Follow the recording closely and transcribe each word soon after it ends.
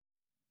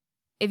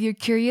If you're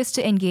curious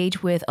to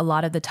engage with a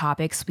lot of the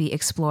topics we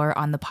explore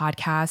on the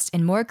podcast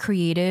in more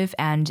creative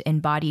and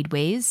embodied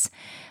ways,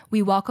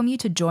 we welcome you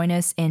to join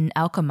us in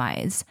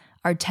Alchemize,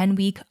 our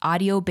 10-week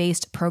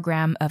audio-based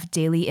program of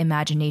daily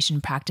imagination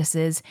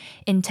practices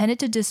intended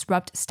to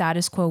disrupt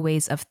status quo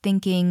ways of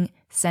thinking,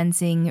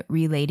 sensing,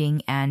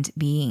 relating, and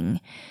being.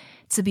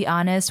 To be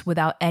honest,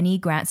 without any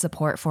grant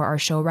support for our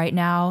show right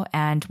now,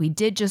 and we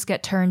did just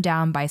get turned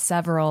down by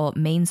several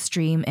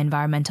mainstream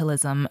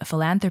environmentalism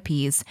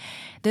philanthropies,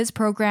 this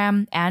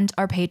program and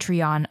our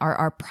Patreon are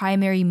our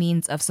primary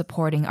means of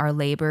supporting our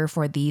labor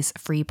for these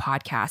free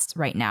podcasts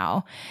right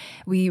now.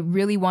 We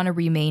really want to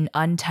remain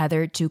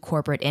untethered to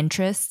corporate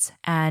interests,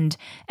 and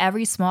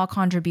every small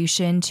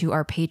contribution to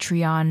our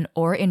Patreon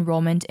or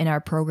enrollment in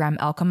our program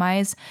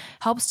Alchemize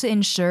helps to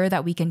ensure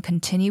that we can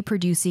continue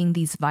producing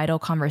these vital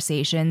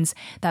conversations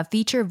that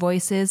feature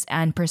voices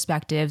and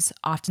perspectives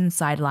often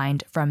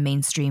sidelined from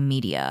mainstream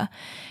media.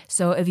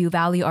 So if you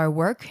value our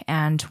work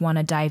and want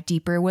to dive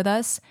deeper with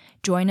us,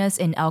 join us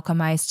in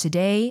Alchemize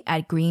today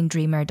at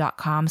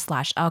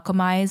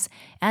greendreamer.com/alchemize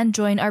and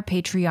join our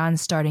Patreon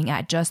starting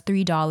at just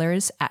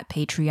 $3 at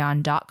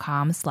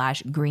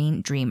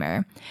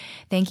patreon.com/greendreamer.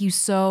 Thank you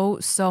so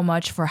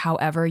much for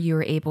however you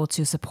were able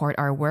to support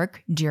our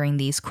work during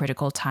these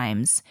critical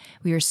times.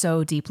 We are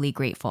so deeply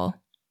grateful.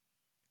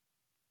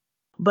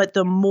 But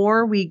the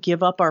more we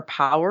give up our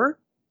power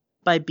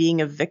by being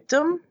a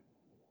victim,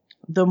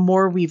 the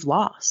more we've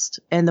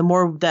lost. And the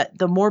more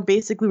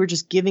basically we're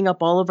just giving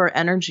up all of our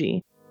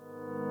energy.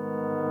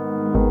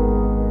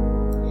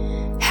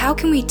 How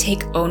can we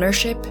take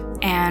ownership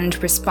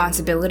and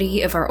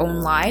responsibility of our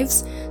own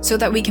lives so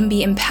that we can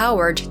be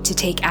empowered to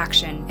take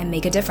action and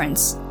make a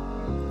difference?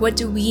 What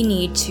do we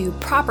need to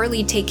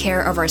properly take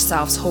care of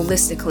ourselves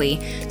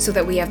holistically so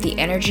that we have the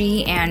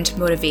energy and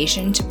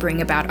motivation to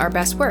bring about our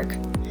best work?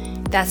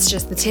 That's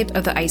just the tip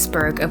of the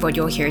iceberg of what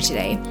you'll hear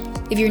today.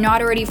 If you're not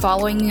already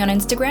following me on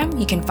Instagram,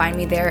 you can find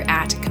me there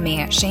at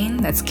Kamea Shane.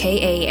 That's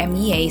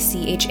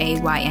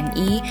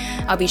KAMEACHAYNE.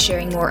 I'll be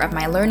sharing more of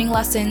my learning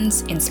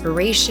lessons,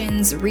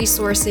 inspirations,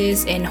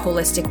 resources in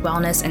holistic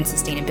wellness and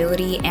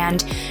sustainability,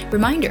 and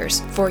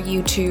reminders for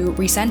you to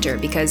recenter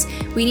because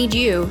we need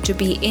you to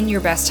be in your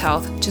best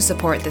health to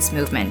support this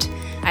movement.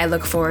 I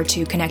look forward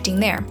to connecting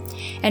there.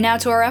 And now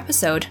to our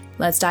episode.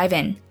 Let's dive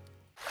in.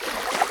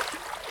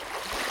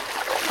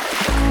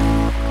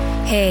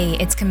 Hey,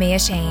 it's Kamea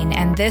Shane,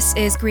 and this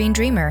is Green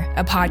Dreamer,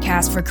 a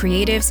podcast for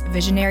creatives,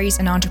 visionaries,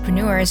 and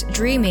entrepreneurs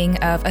dreaming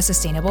of a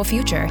sustainable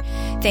future.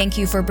 Thank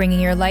you for bringing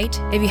your light.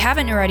 If you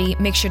haven't already,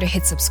 make sure to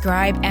hit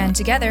subscribe, and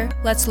together,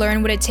 let's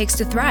learn what it takes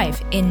to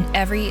thrive in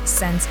every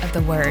sense of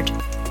the word.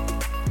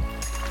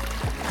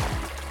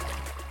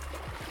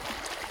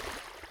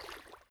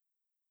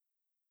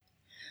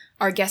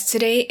 Our guest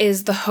today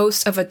is the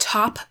host of a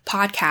top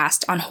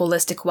podcast on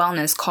holistic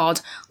wellness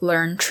called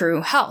Learn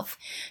True Health.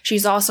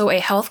 She's also a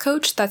health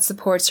coach that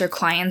supports her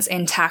clients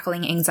in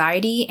tackling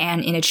anxiety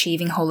and in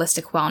achieving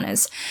holistic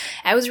wellness.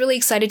 I was really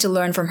excited to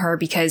learn from her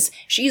because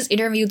she's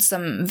interviewed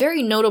some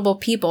very notable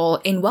people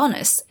in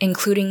wellness,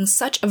 including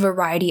such a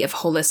variety of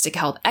holistic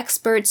health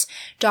experts,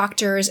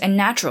 doctors, and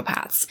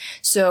naturopaths.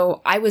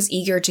 So I was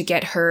eager to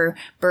get her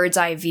bird's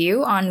eye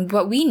view on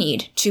what we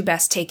need to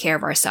best take care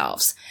of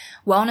ourselves.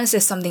 Wellness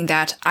is something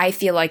that I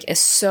feel like is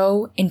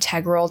so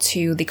integral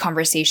to the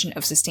conversation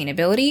of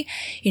sustainability.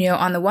 You know,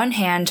 on the one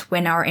hand,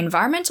 when our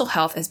environmental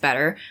health is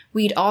better,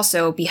 we'd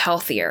also be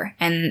healthier.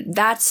 And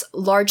that's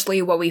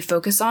largely what we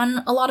focus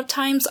on a lot of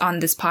times on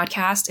this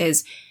podcast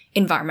is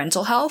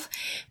environmental health.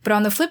 But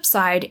on the flip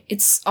side,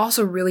 it's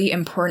also really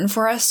important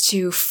for us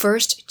to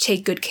first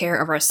take good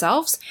care of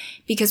ourselves,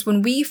 because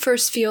when we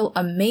first feel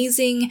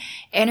amazing,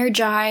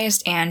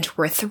 energized, and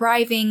we're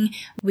thriving,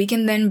 we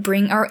can then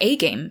bring our A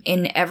game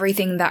in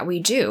everything that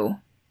we do,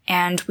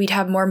 and we'd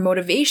have more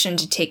motivation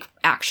to take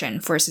action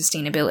for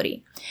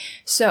sustainability.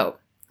 So,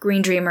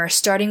 Green Dreamer,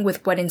 starting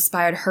with what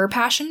inspired her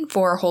passion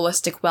for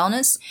holistic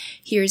wellness,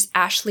 here's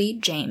Ashley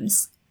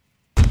James.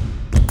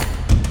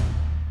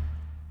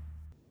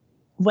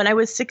 When I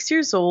was 6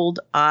 years old,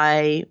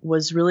 I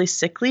was really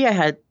sickly. I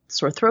had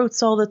sore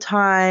throats all the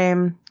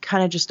time,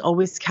 kind of just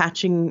always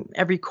catching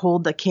every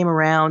cold that came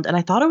around. And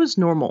I thought it was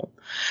normal.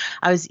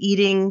 I was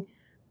eating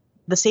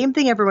the same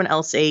thing everyone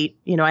else ate.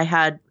 You know, I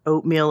had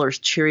oatmeal or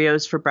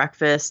Cheerios for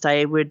breakfast.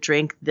 I would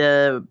drink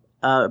the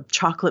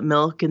chocolate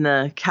milk in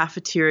the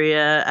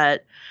cafeteria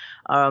at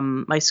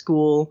my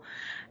school.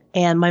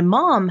 And my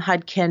mom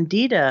had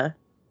Candida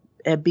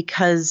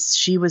because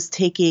she was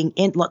taking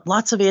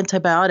lots of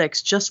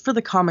antibiotics just for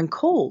the common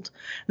cold.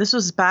 This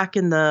was back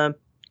in the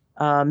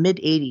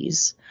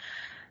mid-'80s.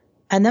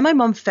 And then my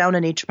mom found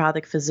a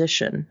naturopathic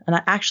physician, and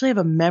I actually have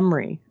a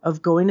memory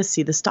of going to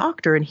see this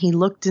doctor, and he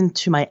looked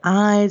into my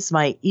eyes,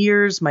 my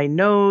ears, my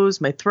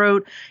nose, my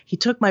throat. He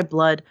took my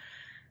blood,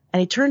 and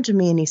he turned to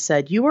me and he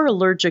said, "You are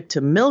allergic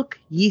to milk,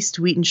 yeast,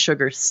 wheat, and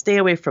sugar. Stay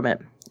away from it."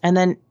 And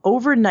then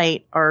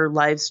overnight, our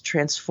lives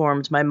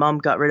transformed. My mom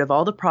got rid of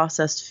all the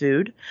processed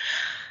food.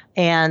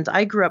 And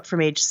I grew up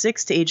from age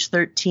 6 to age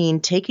 13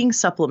 taking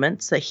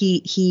supplements that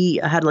he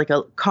had like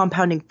a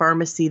compounding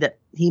pharmacy that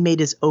he made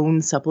his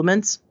own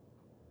supplements.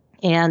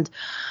 And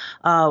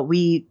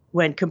we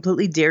went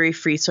completely dairy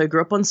free. So I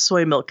grew up on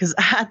soy milk because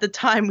at the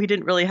time we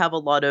didn't really have a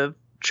lot of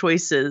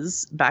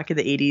choices back in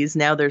the 80s.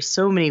 Now there's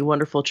so many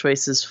wonderful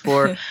choices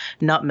for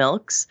nut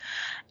milks.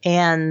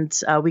 And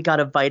we got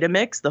a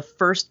Vitamix, the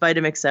first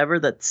Vitamix ever,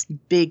 that's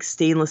big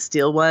stainless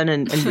steel one.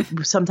 And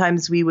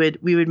sometimes we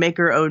would make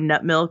our own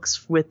nut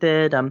milks with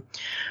it.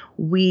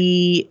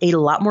 We ate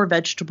a lot more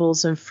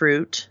vegetables and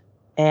fruit,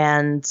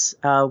 and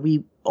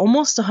we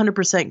almost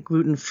 100%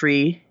 gluten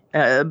free.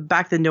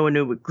 Back then, no one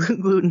knew what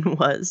gluten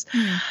was.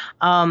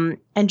 And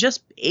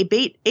just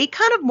ate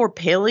kind of more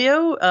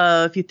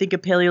paleo. If you think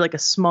of paleo, like a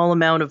small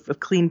amount of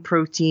clean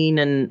protein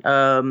and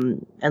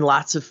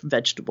lots of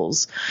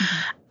vegetables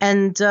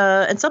and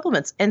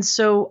supplements. And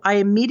so I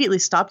immediately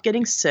stopped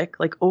getting sick,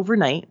 like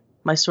overnight.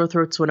 My sore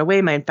throats went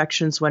away. My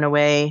infections went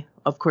away,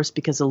 of course,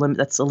 because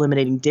that's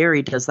eliminating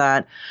dairy does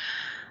that.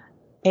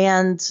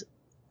 And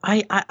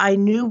I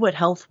knew what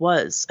health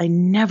was. I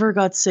never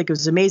got sick. It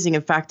was amazing.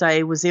 In fact,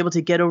 I was able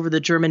to get over the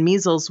German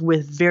measles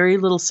with very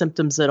little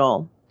symptoms at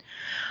all.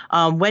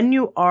 When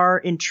you are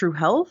in true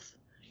health,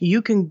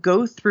 you can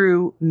go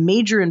through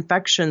major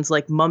infections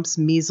like mumps,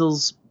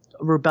 measles,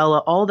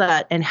 rubella, all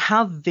that, and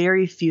have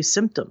very few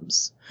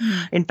symptoms.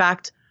 In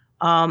fact,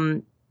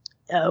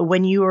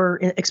 when you are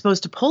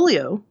exposed to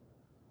polio,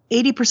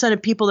 80%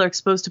 of people that are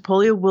exposed to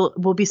polio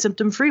will be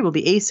symptom-free, will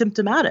be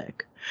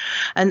asymptomatic.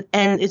 And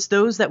it's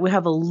those that would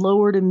have a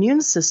lowered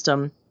immune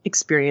system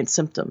experience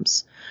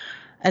symptoms.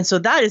 And so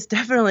that is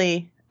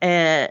definitely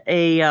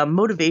a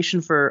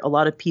motivation for a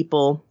lot of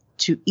people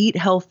to eat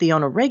healthy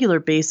on a regular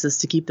basis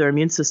to keep their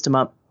immune system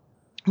up.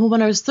 Well,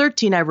 when I was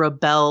 13, I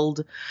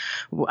rebelled.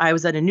 I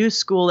was at a new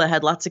school that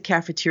had lots of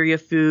cafeteria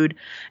food,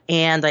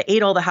 and I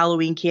ate all the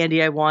Halloween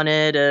candy I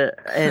wanted,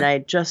 and I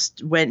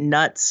just went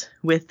nuts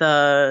with,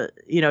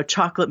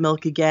 chocolate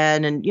milk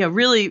again. And,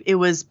 really it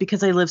was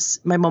because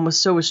my mom was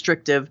so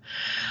restrictive.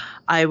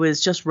 I was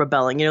just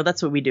rebelling.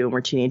 That's what we do when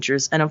we're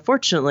teenagers. And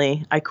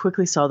unfortunately, I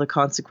quickly saw the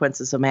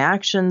consequences of my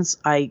actions.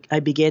 I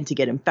began to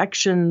get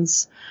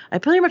infections. I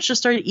pretty much just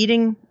started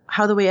eating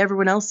the way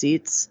everyone else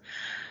eats.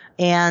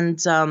 And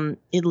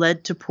it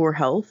led to poor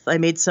health. I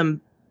made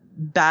some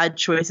bad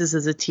choices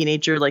as a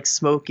teenager, like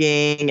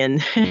smoking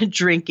and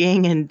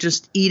drinking and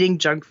just eating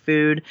junk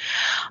food.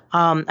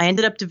 I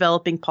ended up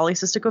developing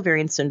polycystic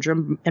ovarian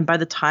syndrome. And by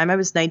the time I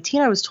was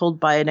 19, I was told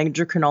by an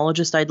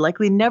endocrinologist I'd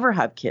likely never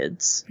have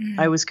kids.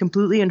 I was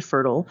completely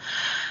infertile.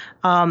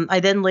 I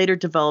then later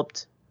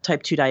developed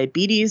type 2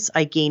 diabetes.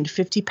 I gained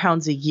 50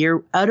 pounds a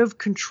year, out of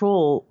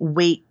control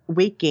weight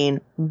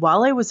gain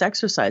while I was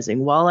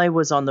exercising, while I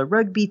was on the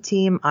rugby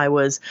team. I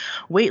was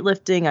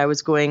weightlifting. I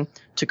was going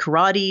to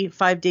karate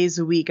 5 days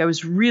a week. I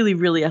was really,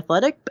 really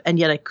athletic, and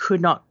yet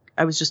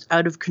I was just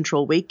out of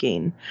control weight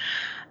gain.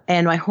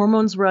 And my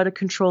hormones were out of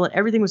control and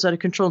everything was out of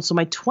control. And so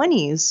my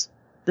 20s,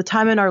 the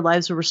time in our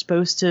lives where we're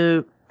supposed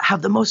to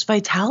have the most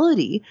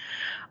vitality,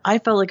 I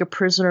felt like a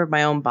prisoner of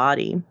my own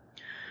body.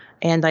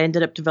 And I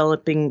ended up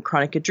developing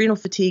chronic adrenal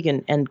fatigue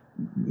and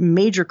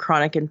major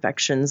chronic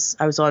infections.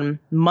 I was on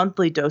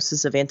monthly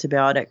doses of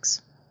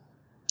antibiotics.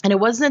 And it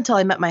wasn't until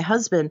I met my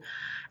husband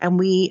and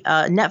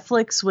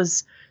Netflix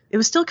was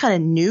still kind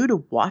of new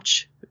to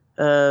watch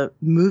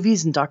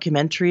movies and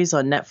documentaries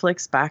on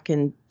Netflix back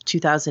in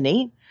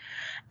 2008.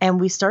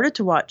 And we started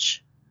to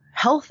watch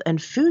health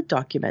and food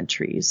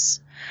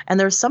documentaries. And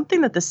there was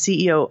something that the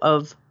CEO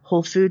of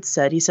Whole Foods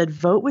said. He said,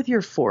 vote with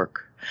your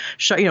fork.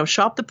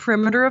 Shop the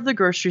perimeter of the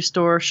grocery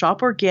store,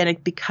 shop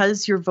organic,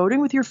 because you're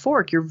voting with your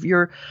fork.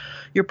 You're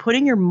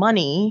putting your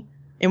money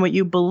in what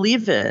you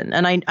believe in.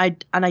 And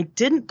I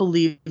didn't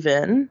believe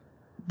in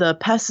the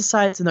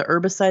pesticides and the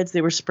herbicides they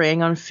were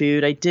spraying on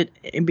food.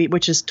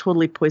 Which is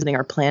totally poisoning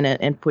our planet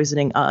and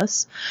poisoning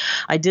us.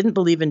 I didn't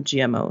believe in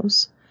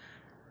GMOs.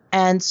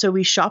 And so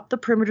we shopped the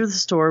perimeter of the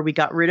store. We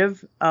got rid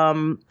of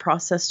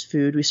processed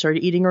food. We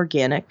started eating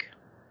organic.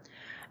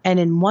 And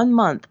in 1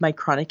 month, my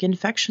chronic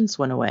infections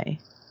went away.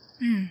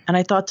 And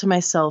I thought to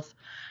myself,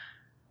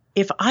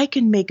 if I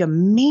can make a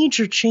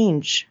major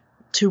change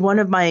to one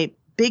of my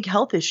big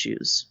health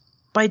issues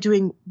by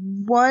doing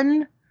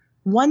one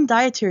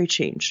dietary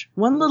change,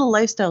 one little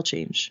lifestyle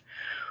change,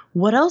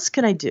 what else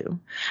can I do?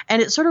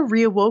 And it sort of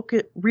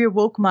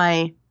reawoke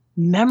my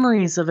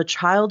memories of a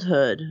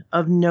childhood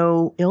of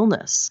no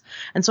illness.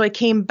 And so I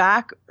came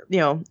back,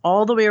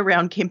 all the way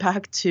around, came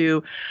back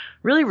to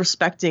really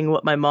respecting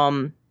what my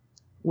mom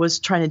was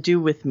trying to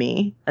do with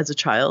me as a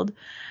child.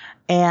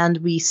 And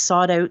we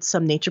sought out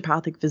some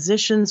naturopathic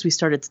physicians.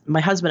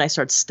 My husband and I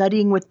started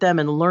studying with them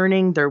and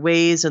learning their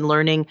ways and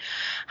learning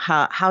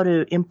how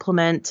to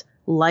implement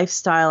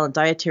lifestyle and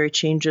dietary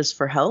changes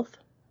for health.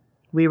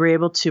 We were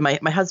able to,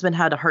 my husband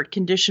had a heart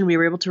condition we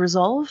were able to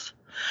resolve.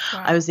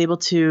 Wow. I was able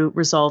to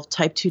resolve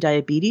type 2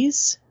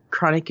 diabetes,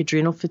 chronic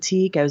adrenal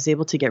fatigue. I was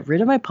able to get rid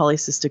of my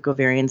polycystic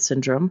ovarian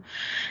syndrome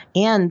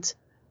and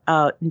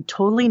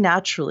totally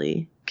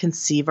naturally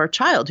conceive our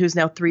child, who's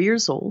now 3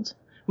 years old,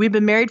 We've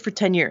been married for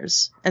 10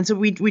 years. And so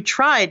we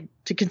tried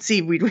to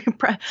conceive.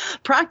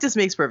 Practice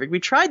makes perfect. We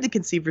tried to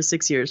conceive for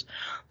 6 years.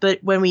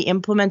 But when we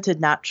implemented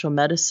natural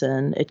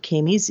medicine, it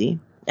came easy.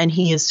 And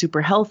he is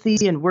super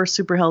healthy and we're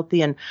super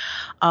healthy. And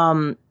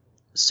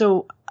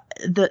so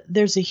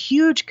there's a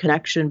huge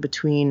connection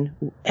between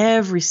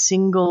every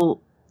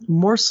single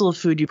morsel of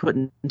food you put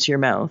into your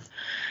mouth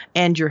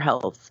and your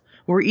health.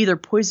 We're either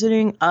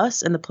poisoning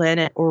us and the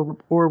planet or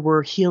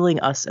we're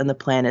healing us and the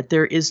planet.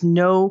 There is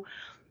no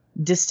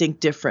distinct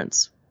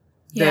difference.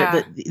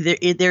 Yeah.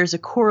 There's a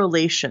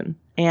correlation.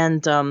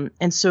 And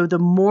so the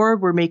more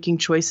we're making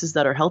choices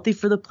that are healthy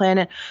for the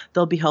planet,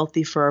 they'll be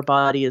healthy for our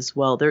body as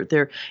well.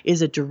 There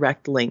is a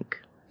direct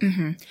link.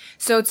 Mm-hmm.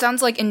 So it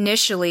sounds like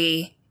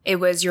initially it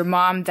was your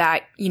mom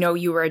that,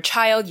 you were a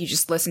child, you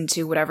just listened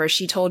to whatever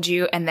she told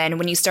you. And then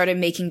when you started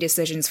making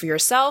decisions for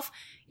yourself,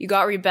 you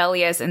got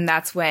rebellious, and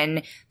that's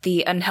when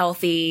the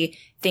unhealthy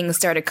things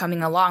started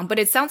coming along. But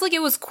it sounds like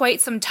it was quite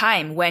some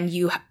time when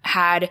you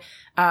had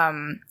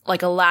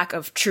like a lack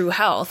of true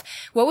health.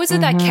 What was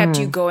it that kept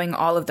you going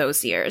all of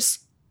those years?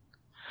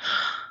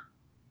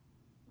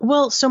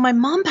 Well, so my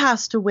mom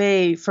passed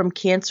away from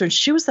cancer, and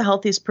she was the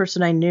healthiest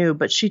person I knew,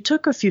 but she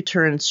took a few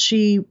turns.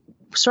 She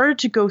started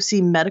to go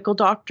see medical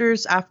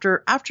doctors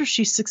after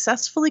she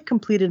successfully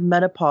completed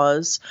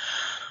menopause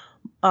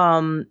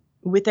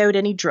without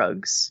any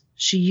drugs.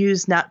 She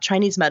used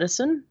Chinese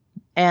medicine,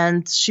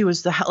 and she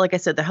was, like I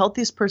said, the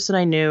healthiest person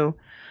I knew.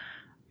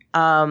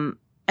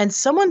 And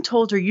someone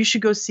told her, you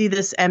should go see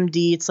this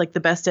MD. It's like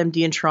the best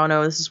MD in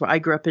Toronto. This is where I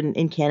grew up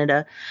in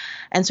Canada.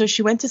 And so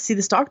she went to see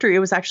this doctor. It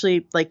was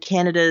actually like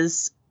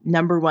Canada's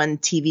 #1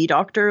 TV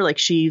doctor. Like,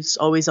 she's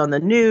always on the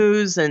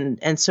news.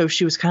 And so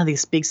she was kind of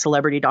this big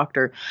celebrity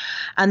doctor.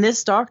 And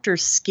this doctor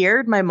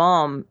scared my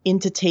mom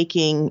into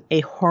taking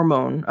a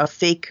hormone, a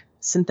fake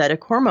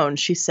synthetic hormone.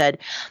 She said,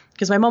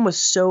 because my mom was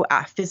so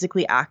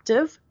physically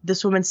active,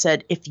 this woman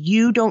said, if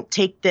you don't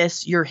take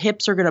this, your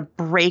hips are going to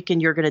break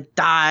and you're going to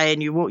die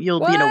and you'll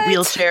be in a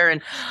wheelchair.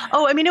 And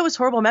it was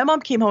horrible. My mom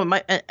came home.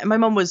 My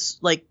mom was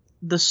like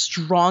the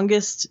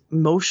strongest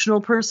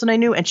emotional person I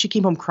knew. And she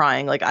came home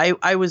crying. Like I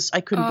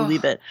couldn't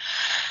believe it.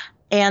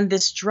 And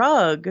this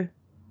drug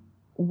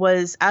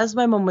was, as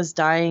my mom was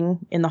dying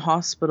in the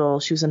hospital,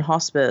 she was in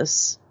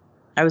hospice.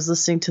 I was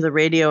listening to the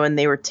radio, and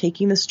they were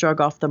taking this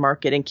drug off the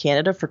market in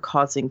Canada for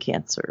causing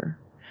cancer.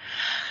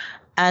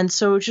 And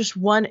so just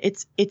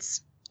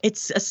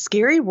it's a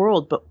scary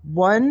world, but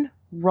one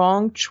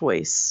wrong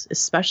choice,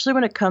 especially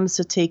when it comes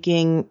to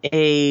taking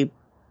a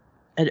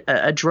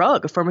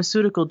drug, a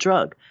pharmaceutical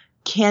drug,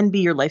 can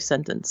be your life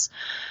sentence.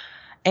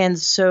 And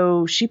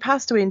so she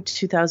passed away in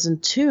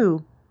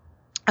 2002.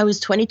 I was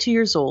 22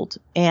 years old,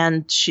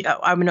 and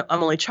I'm an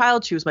only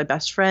child. She was my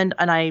best friend,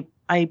 and I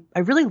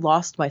really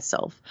lost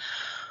myself.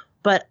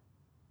 But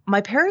my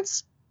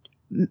parents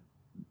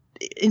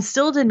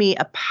instilled in me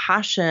a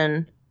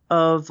passion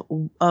of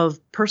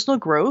personal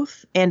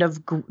growth and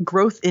of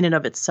growth in and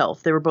of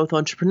itself. They were both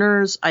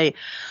entrepreneurs.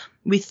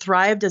 We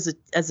thrived as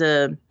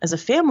a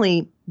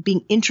family,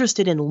 being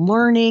interested in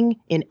learning,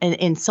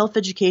 in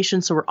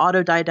self-education. So we're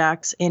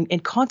autodidacts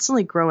and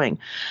constantly growing.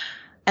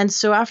 And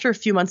so after a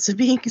few months of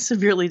being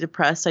severely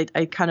depressed,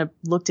 I kind of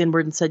looked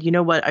inward and said, you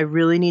know what, I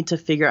really need to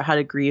figure out how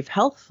to grieve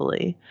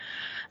healthfully.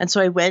 And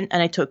so I went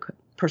and I took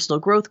personal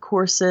growth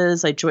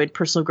courses. I joined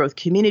personal growth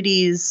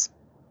communities.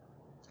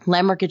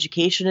 Landmark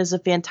Education is a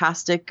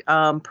fantastic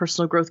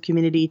personal growth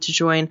community to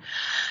join.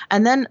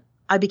 And then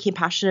I became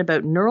passionate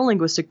about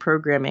neurolinguistic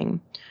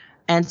programming.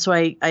 And so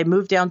I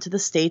moved down to the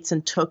States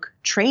and took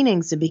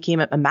trainings and became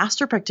a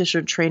master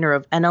practitioner trainer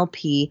of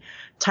NLP,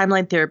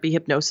 timeline therapy,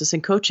 hypnosis,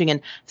 and coaching.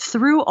 And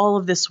through all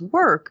of this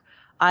work,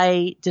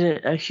 I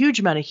did a huge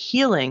amount of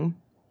healing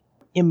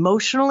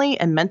emotionally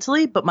and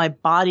mentally, but my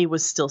body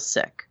was still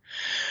sick.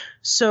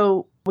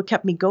 So what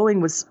kept me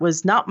going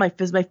was not my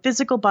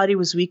physical body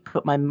was weak,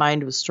 but my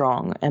mind was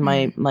strong and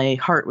my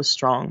heart was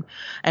strong.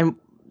 And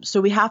so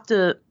we have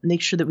to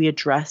make sure that we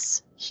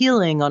address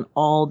healing on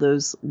all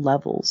those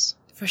levels.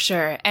 For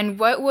sure. And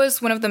what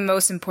was one of the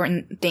most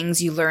important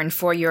things you learned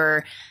for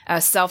your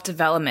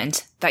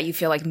self-development that you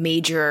feel like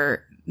made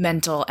your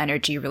mental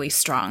energy really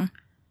strong?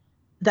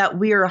 That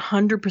we are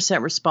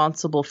 100%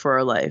 responsible for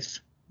our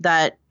life.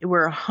 That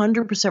we're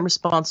 100%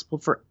 responsible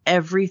for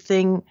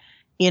everything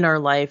in our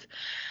life,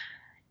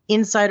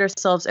 inside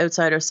ourselves,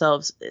 outside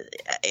ourselves.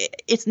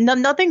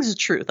 Nothing's a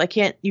truth.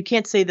 You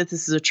can't say that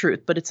this is a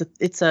truth, but it's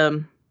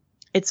a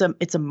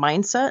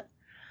mindset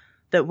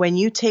that when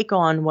you take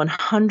on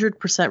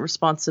 100%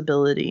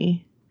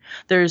 responsibility,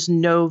 there's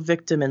no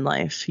victim in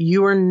life.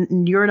 You're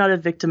not a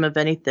victim of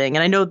anything.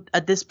 And I know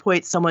at this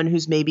point, someone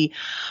who's maybe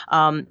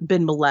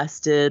been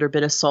molested or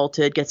been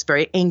assaulted gets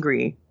very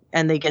angry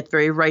and they get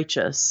very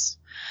righteous.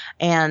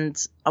 And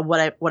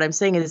what I'm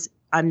saying is,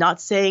 I'm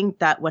not saying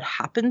that what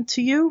happened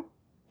to you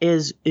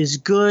is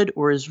good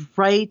or is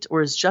right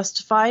or is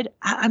justified.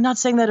 I'm not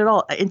saying that at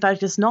all. In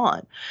fact, it's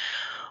not.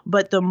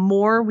 But the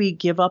more we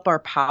give up our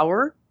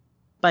power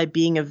by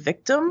being a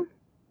victim,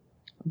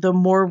 the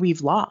more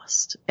we've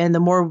lost, and the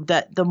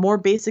more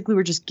basically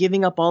we're just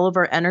giving up all of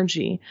our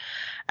energy,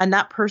 and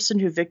that person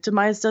who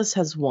victimized us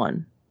has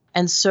won.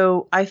 And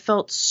so I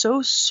felt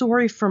so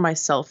sorry for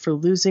myself for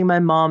losing my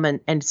mom,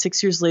 and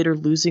 6 years later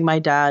losing my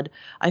dad.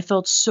 I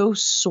felt so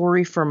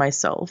sorry for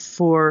myself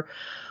for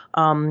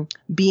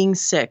being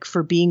sick,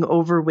 for being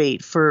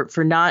overweight,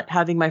 for not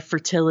having my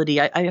fertility.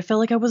 I felt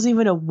like I wasn't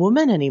even a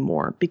woman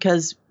anymore,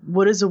 because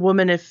what is a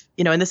woman if,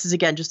 and this is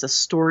again just a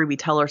story we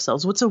tell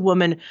ourselves, what's a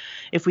woman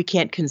if we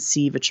can't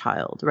conceive a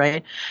child,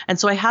 right? And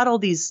so I had all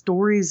these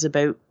stories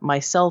about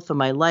myself and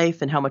my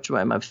life and how much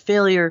I'm a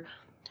failure,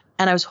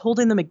 and I was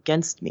holding them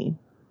against me.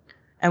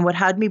 And what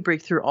had me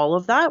break through all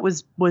of that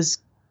was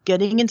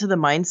getting into the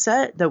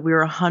mindset that we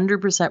were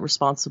 100%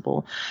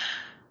 responsible.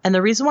 And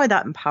the reason why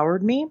that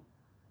empowered me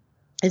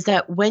is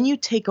that when you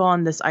take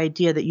on this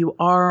idea that you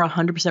are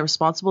 100%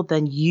 responsible,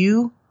 then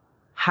you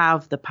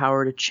have the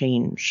power to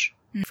change.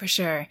 For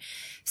sure.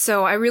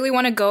 So I really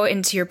want to go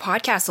into your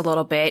podcast a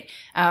little bit.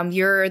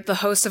 You're the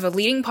host of a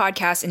leading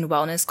podcast in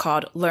wellness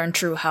called Learn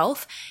True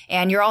Health,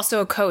 and you're also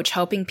a coach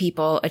helping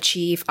people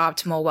achieve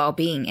optimal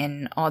well-being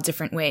in all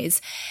different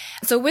ways.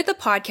 So with the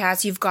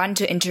podcast, you've gotten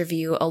to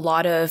interview a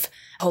lot of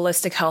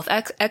holistic health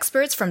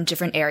experts from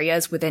different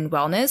areas within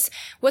wellness.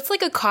 What's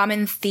like a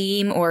common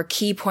theme or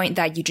key point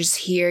that you just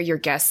hear your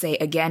guests say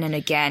again and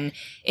again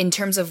in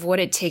terms of what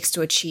it takes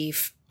to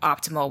achieve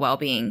optimal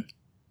well-being?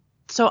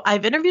 So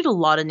I've interviewed a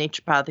lot of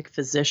naturopathic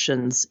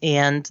physicians,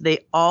 and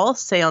they all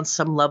say on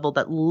some level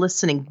that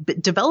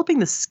developing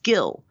the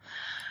skill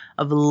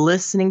of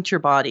listening to your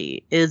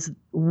body is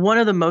one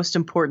of the most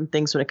important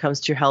things when it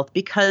comes to your health,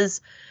 because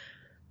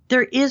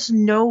there is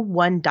no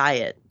one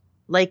diet.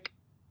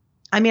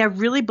 I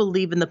really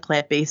believe in the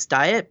plant-based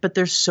diet, but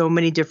there's so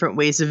many different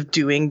ways of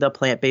doing the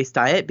plant-based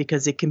diet,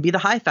 because it can be the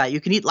high fat. You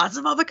can eat lots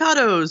of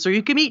avocados, or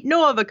you can eat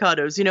no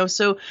avocados,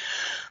 so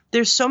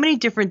there's so many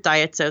different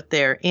diets out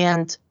there.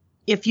 And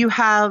if you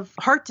have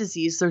heart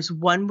disease, there's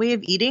one way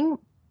of eating,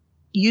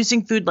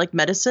 using food like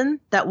medicine,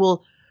 that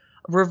will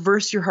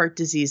reverse your heart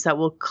disease, that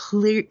will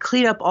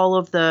clean up all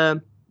of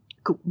the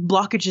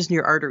blockages in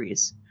your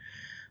arteries.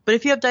 But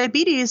if you have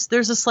diabetes,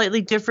 there's a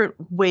slightly different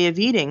way of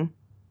eating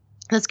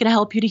that's going to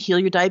help you to heal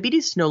your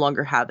diabetes to no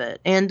longer have it.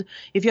 And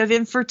if you have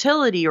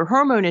infertility or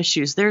hormone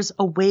issues, there's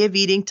a way of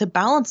eating to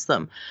balance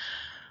them.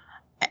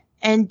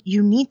 And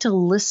you need to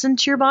listen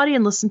to your body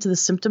and listen to the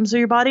symptoms of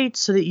your body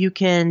so that you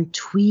can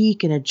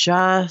tweak and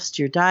adjust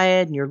your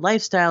diet and your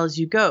lifestyle as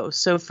you go.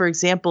 So, for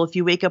example, if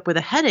you wake up with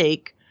a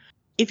headache,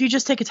 if you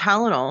just take a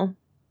Tylenol,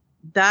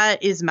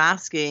 that is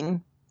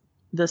masking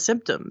the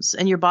symptoms,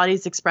 and your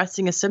body's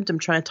expressing a symptom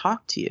trying to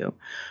talk to you.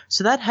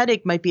 So that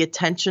headache might be a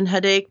tension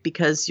headache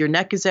because your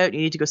neck is out, you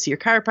need to go see your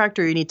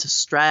chiropractor, you need to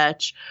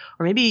stretch,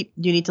 or maybe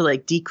you need to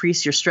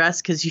decrease your stress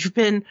because you've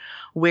been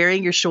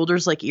wearing your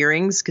shoulders like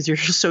earrings because you're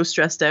just so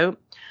stressed out.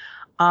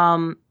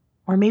 Or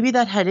maybe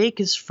that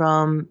headache is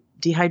from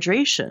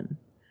dehydration.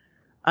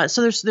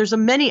 So there's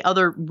many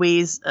other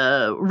ways,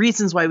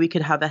 reasons why we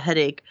could have a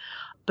headache,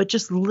 but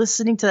just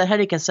listening to the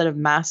headache instead of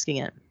masking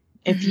it.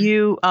 Mm-hmm. If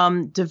you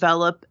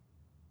develop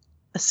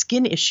a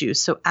skin issue,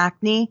 so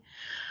acne.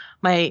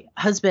 My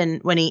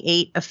husband, when he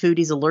ate a food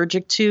he's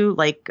allergic to,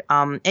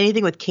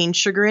 anything with cane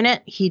sugar in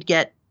it, he'd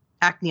get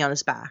acne on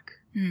his back.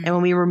 And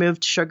when we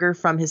removed sugar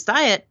from his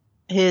diet,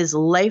 his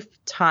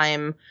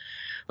lifetime,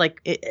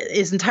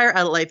 his entire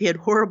adult life, he had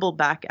horrible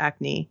back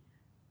acne.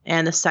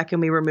 And the second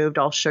we removed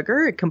all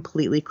sugar, it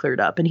completely cleared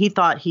up. And he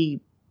thought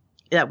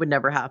that would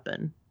never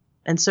happen.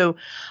 And so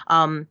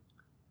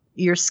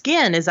your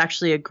skin is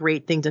actually a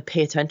great thing to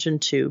pay attention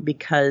to,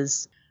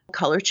 because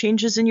color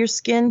changes in your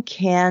skin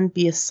can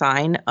be a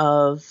sign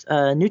of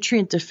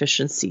nutrient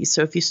deficiency.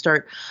 So if you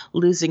start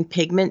losing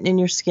pigment in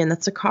your skin,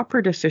 that's a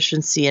copper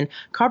deficiency, and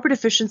copper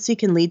deficiency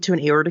can lead to an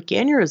aortic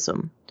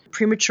aneurysm.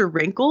 Premature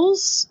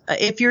wrinkles,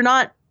 if you're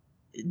not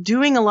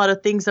doing a lot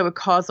of things that would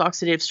cause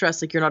oxidative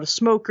stress, like you're not a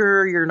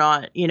smoker, you're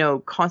not,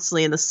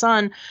 constantly in the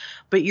sun,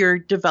 but you're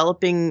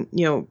developing,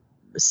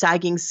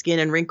 sagging skin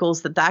and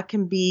wrinkles, that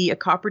can be a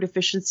copper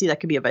deficiency, that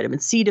could be a vitamin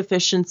C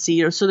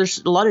deficiency. So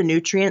there's a lot of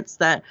nutrients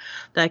that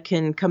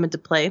can come into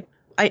play.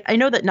 I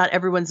know that not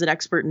everyone's an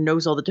expert and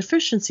knows all the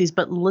deficiencies,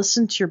 but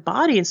listen to your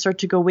body and start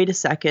to go, wait a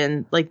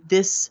second,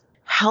 this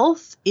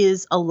health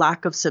is a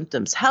lack of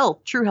symptoms.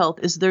 True health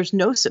is there's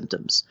no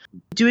symptoms.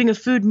 Doing a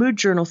food mood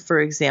journal, for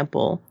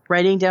example,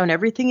 writing down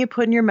everything you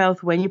put in your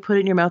mouth, when you put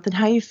it in your mouth, and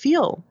how you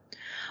feel.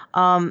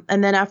 And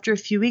then after a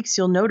few weeks,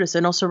 you'll notice,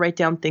 and also write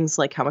down things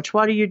like how much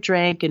water you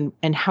drank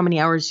and how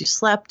many hours you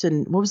slept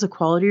and what was the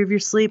quality of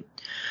your sleep.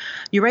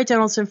 You write down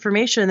all this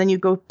information, and then you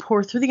go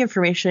pour through the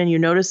information, and you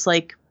notice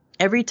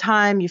every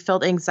time you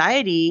felt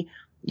anxiety,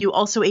 you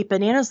also ate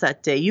bananas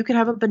that day. You could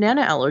have a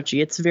banana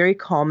allergy. It's very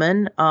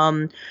common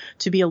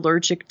to be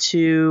allergic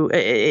to.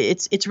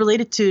 It's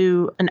related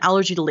to an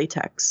allergy to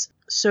latex.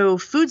 So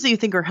foods that you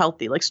think are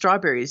healthy, like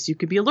strawberries, you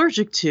could be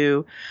allergic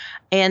to,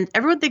 and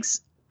everyone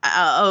thinks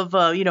of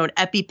an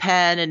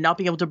EpiPen and not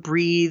being able to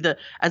breathe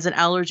as an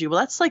allergy. Well,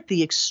 that's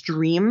the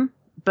extreme,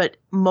 but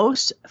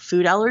most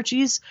food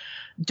allergies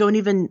don't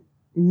even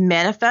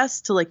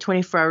manifest till like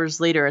 24 hours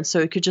later. And so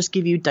it could just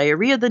give you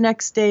diarrhea the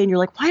next day. And you're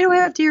like, why do I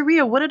have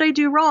diarrhea? What did I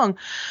do wrong?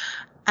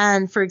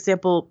 And for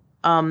example,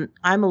 I'm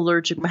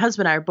allergic. My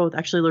husband and I are both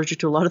actually allergic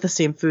to a lot of the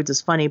same foods.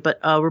 It's funny, but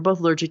we're both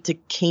allergic to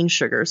cane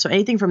sugar. So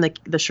anything from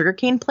the sugar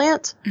cane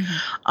plant,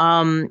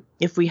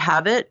 if we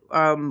have it,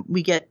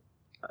 we get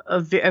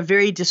a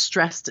very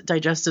distressed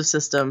digestive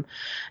system.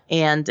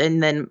 And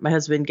then my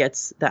husband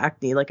gets the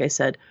acne, like I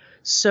said.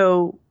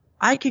 So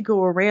I could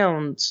go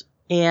around,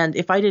 and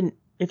if I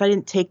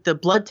didn't take the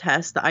blood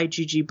test, the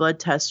IgG blood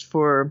test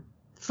for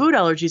food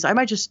allergies, I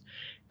might just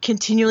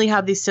continually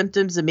have these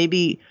symptoms and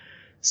maybe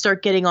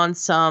start getting on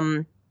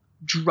some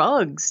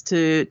drugs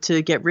to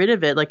get rid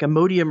of it, like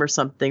Imodium or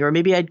something. Or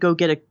maybe I'd go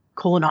get a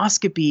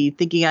colonoscopy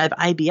thinking I have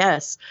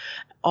IBS.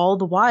 All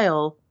the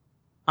while,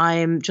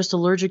 I'm just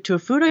allergic to a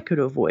food I could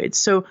avoid.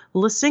 So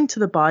listening to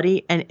the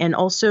body and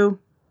also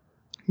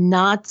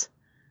not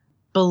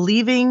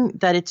believing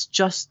that it's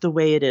just the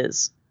way it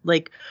is.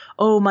 Like,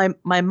 oh,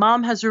 my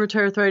mom has rheumatoid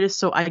arthritis,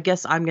 so I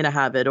guess I'm going to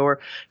have it. Or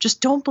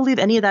just don't believe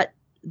any of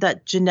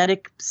that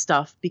genetic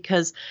stuff,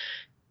 because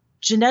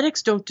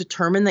genetics don't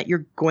determine that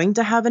you're going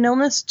to have an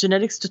illness.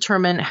 Genetics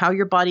determine how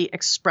your body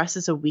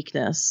expresses a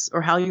weakness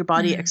or how your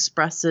body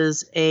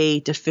expresses a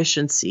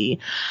deficiency.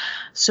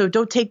 So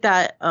don't take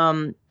that.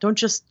 Don't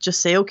just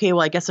say, okay,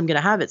 well, I guess I'm going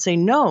to have it. Say,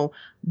 no,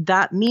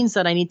 that means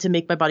that I need to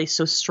make my body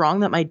so strong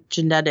that my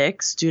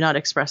genetics do not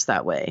express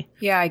that way.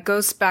 Yeah, it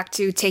goes back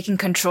to taking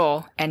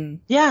control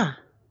and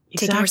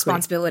taking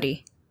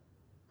responsibility.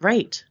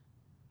 Right.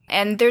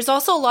 And there's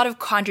also a lot of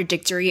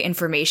contradictory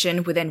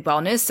information within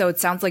wellness, so it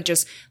sounds like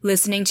just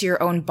listening to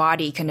your own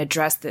body can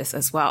address this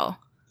as well.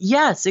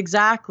 Yes,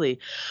 exactly.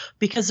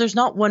 Because there's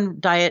not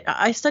one diet.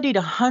 I studied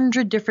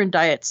 100 different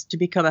diets to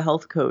become a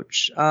health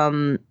coach.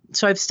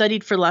 So I've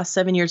studied for the last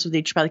 7 years with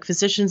naturopathic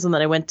physicians, and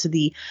then I went to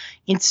the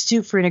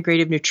Institute for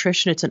Integrative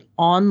Nutrition. It's an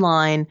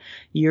online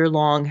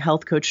year-long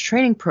health coach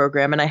training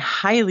program, and I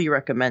highly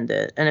recommend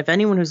it. And if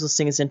anyone who's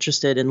listening is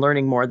interested in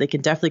learning more, they can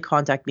definitely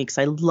contact me, because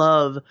I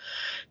love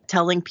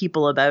telling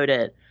people about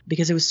it,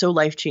 because it was so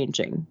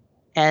life-changing.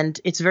 And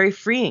it's very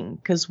freeing,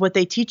 because what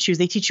they teach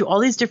you all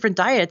these different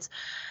diets.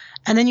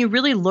 And then you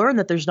really learn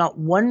that there's not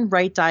one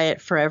right diet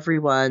for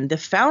everyone. The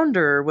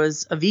founder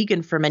was a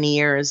vegan for many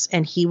years,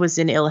 and he was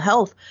in ill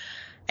health.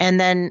 And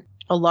then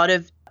a lot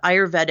of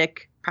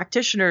Ayurvedic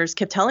practitioners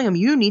kept telling him,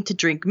 you need to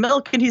drink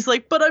milk. And he's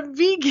like, but I'm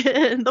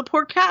vegan, the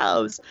poor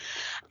cows.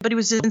 But he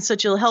was in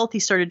such ill health, he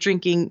started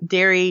drinking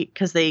dairy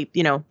because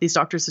these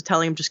doctors were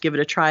telling him, just give it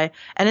a try.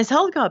 And his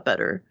health got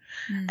better.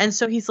 And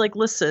so he's like,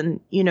 listen,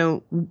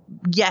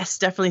 yes,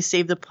 definitely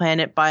save the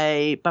planet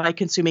by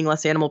consuming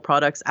less animal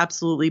products.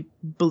 Absolutely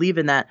believe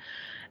in that.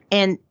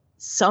 And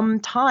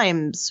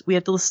sometimes we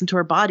have to listen to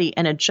our body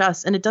and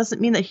adjust. And it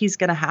doesn't mean that he's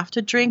going to have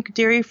to drink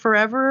dairy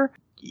forever.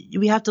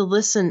 We have to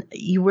listen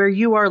where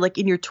you are, like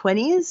in your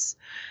 20s.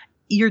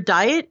 Your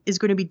diet is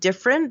going to be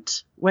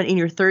different when in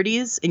your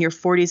 30s, in your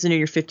 40s, and in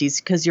your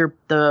 50s, because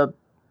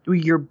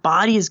your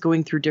body is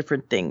going through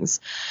different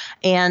things.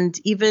 And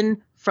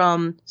even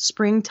from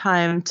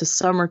springtime to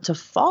summer to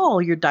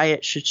fall, your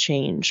diet should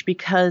change,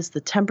 because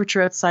the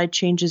temperature outside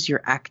changes,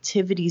 your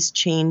activities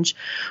change.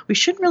 We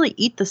shouldn't really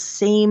eat the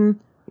same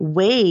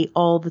way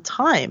all the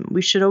time.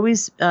 We should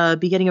always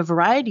be getting a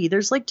variety.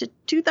 There's like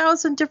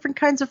 2,000 different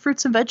kinds of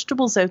fruits and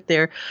vegetables out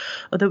there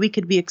that we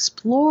could be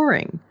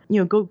exploring.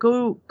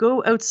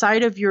 Go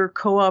outside of your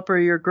co-op or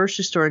your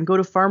grocery store and go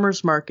to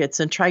farmers markets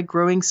and try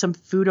growing some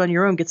food on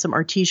your own. Get some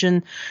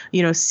artesian,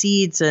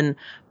 seeds, and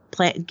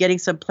getting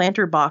some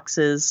planter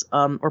boxes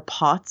or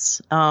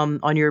pots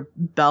on your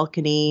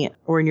balcony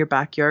or in your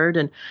backyard,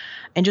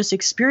 and just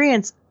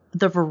experience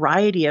the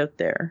variety out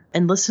there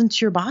and listen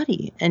to your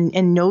body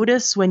and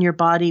notice when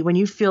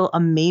you feel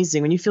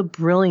amazing, when you feel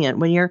brilliant,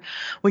 when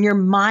your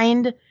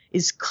mind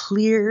is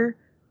clear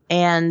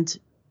and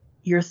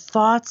your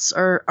thoughts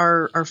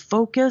are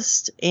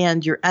focused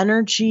and your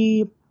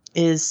energy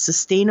is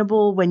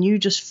sustainable, when you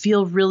just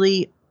feel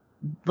really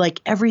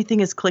like everything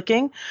is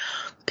clicking.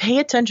 Pay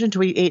attention to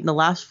what you ate in the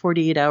last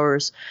 48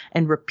 hours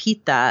and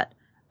repeat that,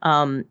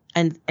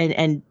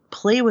 and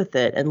play with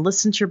it and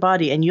listen to your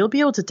body, and you'll be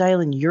able to dial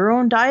in your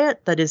own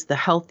diet that is the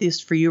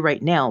healthiest for you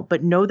right now.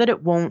 But know that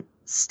it won't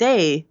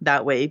stay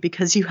that way,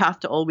 because you have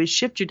to always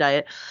shift your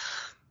diet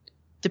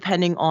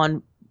depending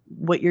on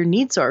what your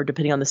needs are,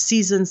 depending on the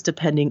seasons,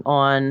 depending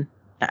on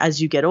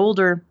as you get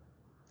older.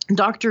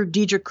 Dr.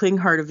 Dietrich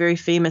Klinghardt, a very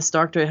famous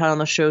doctor I had on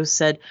the show,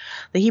 said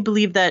that he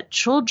believed that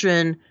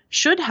children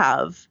should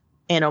have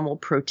animal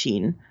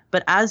protein,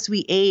 but as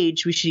we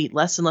age, we should eat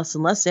less and less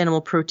and less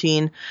animal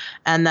protein,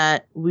 and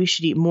that we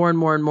should eat more and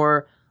more and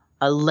more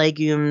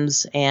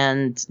legumes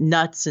and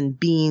nuts and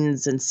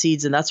beans and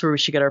seeds, and that's where we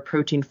should get our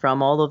protein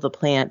from, all of the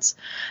plants.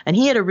 And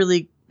he had a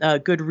really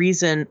good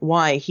reason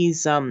why.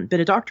 He's been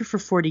a doctor for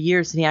 40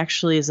 years, and he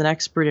actually is an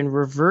expert in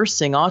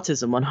reversing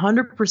autism,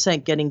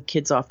 100% getting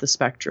kids off the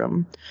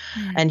spectrum.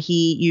 And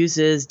he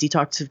uses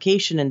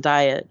detoxification and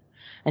diet,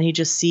 and he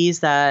just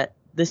sees that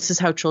this is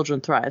how children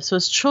thrive. So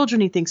as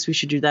children, he thinks we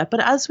should do that. But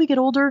as we get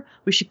older,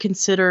 we should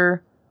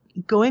consider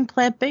going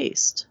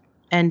plant-based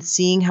and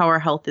seeing how our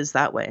health is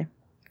that way.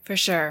 For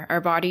sure.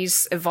 Our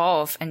bodies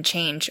evolve and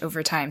change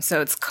over time,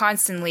 so it's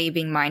constantly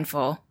being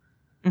mindful.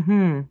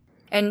 Mm-hmm.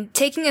 And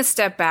taking a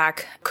step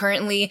back,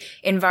 currently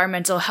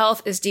environmental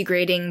health is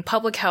degrading,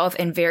 public health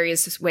in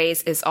various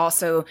ways is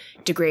also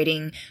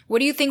degrading. What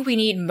do you think we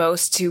need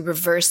most to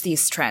reverse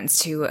these trends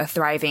to a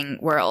thriving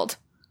world?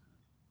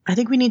 I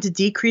think we need to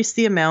decrease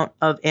the amount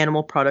of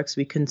animal products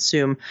we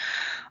consume.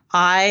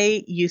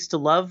 I used to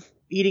love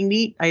eating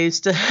meat. I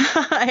used to,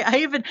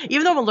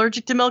 even though I'm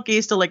allergic to milk, I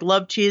used to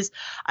love cheese.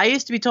 I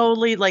used to be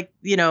totally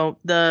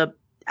the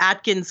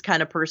Atkins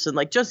kind of person,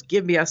 just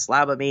give me a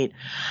slab of meat.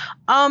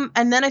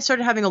 And then I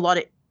started having a lot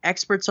of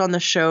experts on the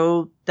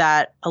show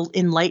that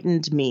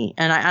enlightened me.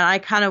 And I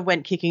kind of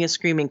went kicking and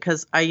screaming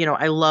because I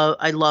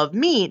love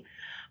meat,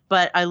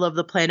 but I love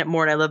the planet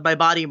more and I love my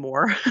body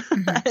more.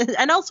 Mm-hmm.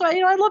 And also,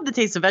 I love the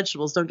taste of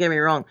vegetables. Don't get me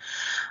wrong.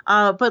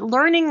 But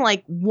learning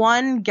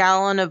 1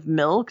 gallon of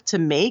milk to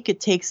make,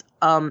 it takes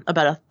about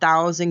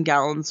 1,000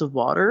 gallons of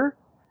water.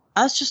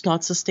 That's just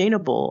not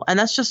sustainable. And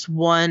that's just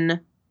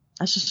one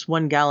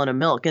 1 gallon of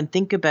milk. And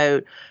think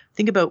about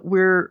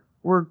we're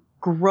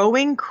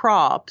growing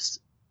crops,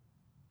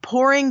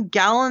 pouring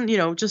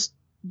just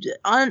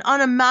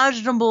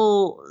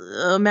unimaginable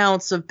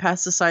amounts of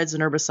pesticides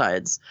and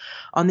herbicides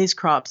on these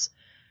crops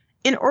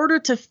in order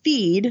to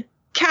feed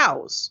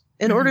cows,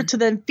 in order to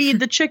then feed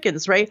the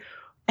chickens, right?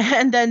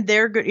 And then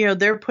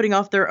they're putting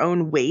off their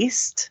own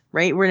waste,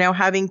 right? We're now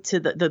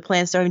the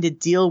plants are having to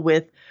deal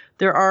with,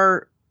 there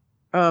are,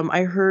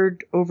 I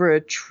heard over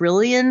 1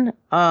 trillion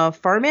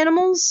farm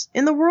animals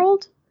in the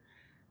world.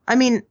 I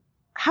mean,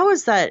 how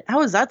is that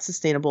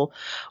sustainable?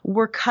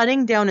 We're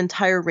cutting down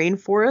entire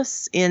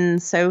rainforests in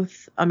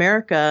South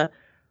America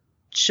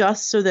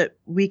just so that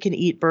we can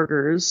eat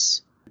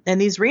burgers. And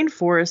these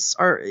rainforests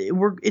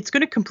it's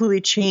going to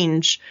completely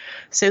change.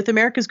 South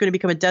America is going to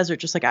become a desert,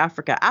 just like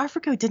Africa.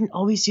 Africa didn't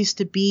always used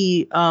to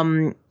be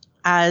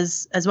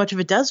as much of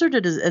a desert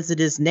as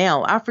it is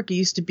now. Africa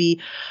used to be,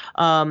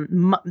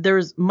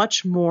 there's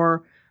much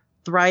more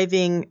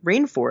thriving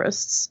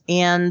rainforests.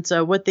 And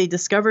what they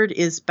discovered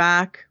is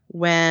back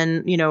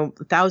when,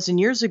 1,000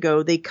 years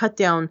ago, they cut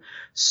down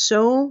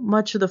so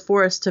much of the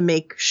forest to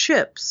make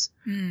ships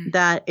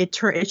that it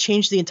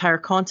changed the entire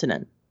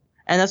continent.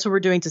 And that's what we're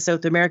doing to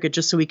South America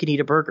just so we can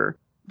eat a burger.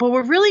 But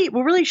what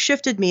really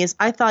shifted me is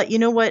I thought,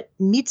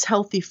 meat's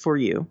healthy for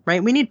you,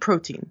 right? We need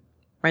protein,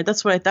 right?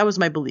 That was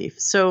my belief.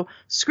 So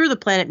screw the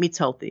planet, meat's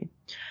healthy.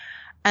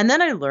 And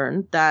then I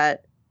learned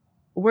that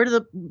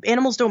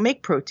animals don't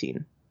make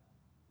protein.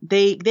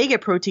 They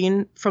get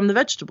protein from the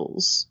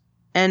vegetables,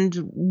 and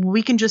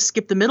we can just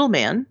skip the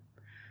middleman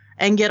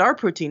and get our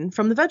protein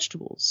from the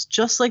vegetables,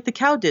 just like the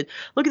cow did.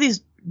 Look at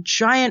these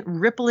giant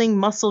rippling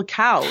muscle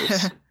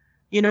cows.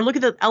 Look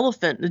at the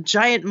elephant, the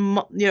giant,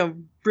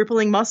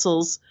 rippling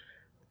muscles.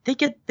 They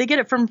get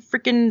it from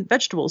freaking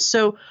vegetables.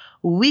 So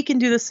we can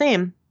do the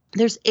same.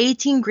 There's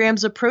 18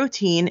 grams of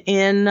protein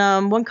in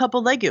 1 cup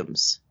of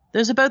legumes.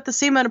 There's about the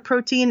same amount of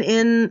protein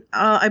in,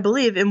 I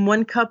believe, in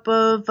 1 cup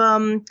of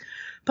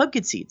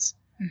pumpkin seeds.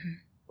 Mm-hmm.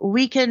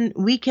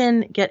 We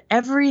can get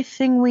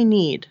everything we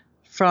need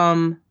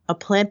from a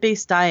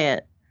plant-based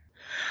diet.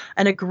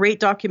 And a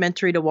great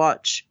documentary to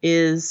watch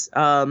is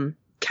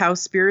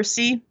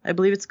Cowspiracy, I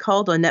believe it's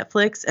called, on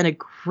Netflix. And a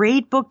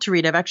great book to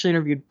read, I've actually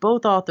interviewed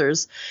both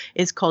authors,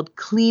 is called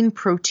Clean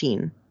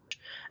Protein.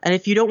 And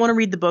if you don't want to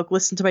read the book,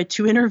 listen to my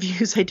 2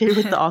 interviews I did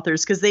with the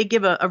authors, because they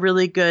give a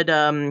really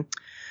good,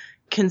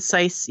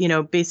 concise,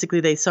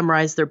 basically they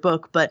summarize their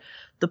book. But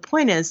the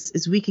point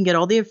is we can get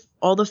all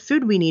the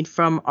food we need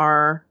from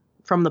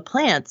the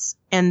plants,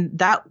 and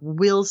that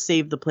will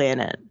save the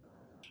planet.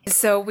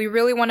 So we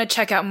really want to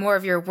check out more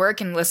of your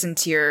work and listen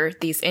to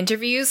these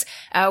interviews.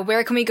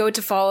 Where can we go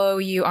to follow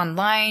you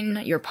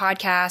online, your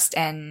podcast,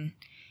 and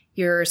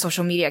your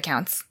social media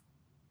accounts?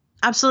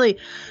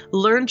 Absolutely.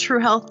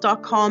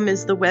 LearnTrueHealth.com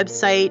is the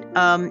website.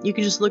 You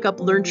can just look up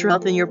Learn True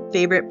Health in your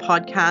favorite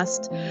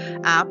podcast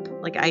app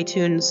like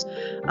iTunes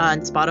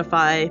and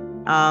Spotify.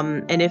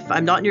 And if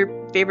I'm not in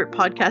your favorite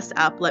podcast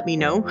app, let me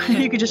know.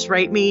 You can just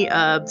write me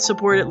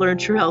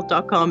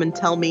support@LearnTrueHealth.com and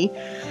tell me,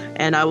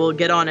 and I will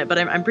get on it. But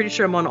I'm pretty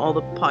sure I'm on all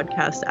the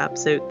podcast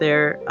apps out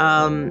there.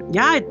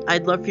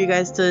 I'd love for you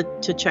guys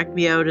to check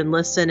me out and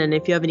listen. And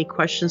if you have any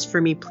questions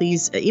for me,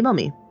 please email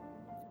me.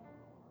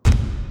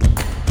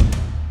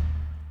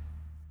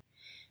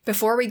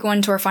 Before we go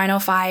into our final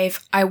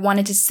 5, I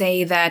wanted to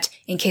say that,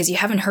 in case you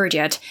haven't heard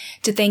yet,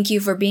 to thank you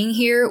for being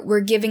here,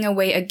 we're giving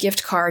away a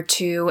gift card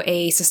to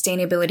a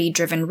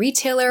sustainability-driven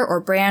retailer or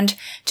brand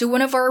to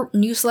one of our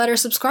newsletter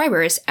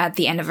subscribers at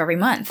the end of every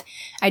month.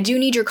 I do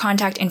need your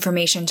contact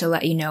information to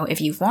let you know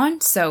if you've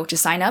won, so to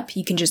sign up,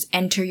 you can just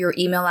enter your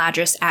email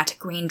address at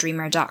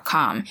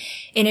greendreamer.com.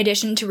 In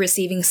addition to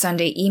receiving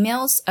Sunday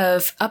emails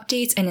of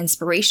updates and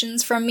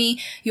inspirations from me,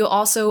 you'll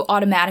also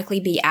automatically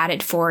be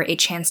added for a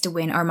chance to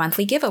win our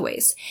monthly giveaways.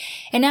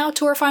 And now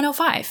to our final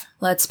 5.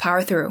 Let's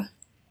power through.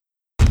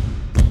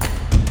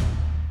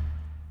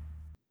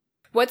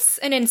 What's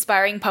an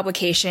inspiring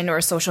publication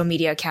or social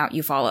media account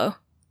you follow?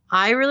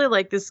 I really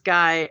like this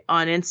guy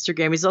on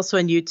Instagram. He's also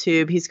on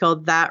YouTube. He's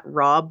called That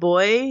Raw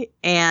Boy,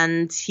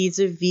 and he's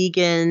a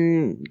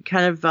vegan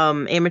kind of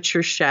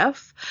amateur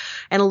chef.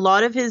 And a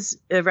lot of his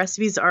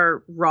recipes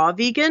are raw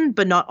vegan,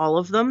 but not all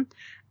of them.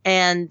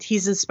 And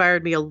he's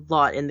inspired me a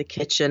lot in the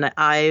kitchen.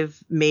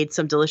 I've made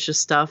some delicious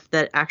stuff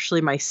that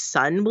actually my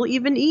son will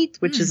even eat,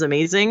 which is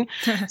amazing.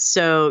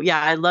 So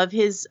yeah, I love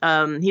his,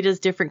 he does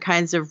different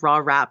kinds of raw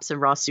wraps and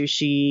raw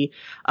sushi,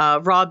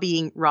 raw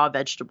being raw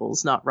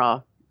vegetables, not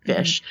raw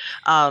fish.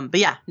 But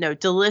yeah, no,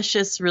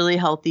 delicious, really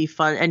healthy,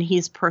 fun. And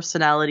his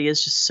personality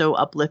is just so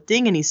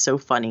uplifting and he's so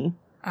funny.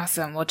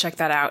 Awesome. We'll check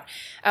that out.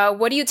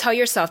 What do you tell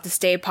yourself to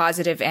stay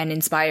positive and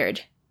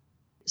inspired?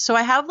 So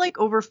I have like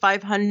over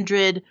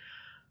 500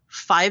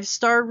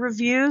 5-star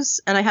reviews,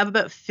 and I have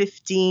about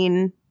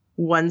 15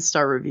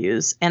 1-star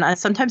reviews. And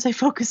sometimes I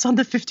focus on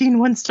the 15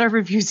 1-star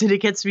reviews and it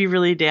gets me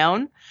really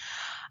down.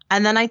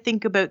 And then I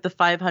think about the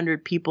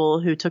 500 people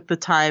who took the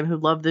time, who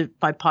love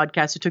my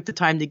podcast, who took the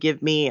time to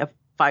give me a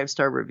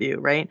 5-star review,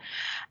 right?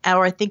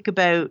 Or I think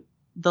about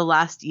the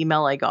last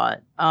email I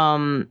got,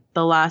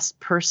 the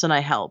last person I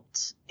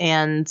helped.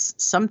 And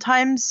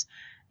sometimes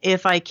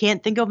if I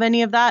can't think of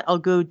any of that, I'll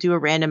go do a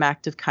random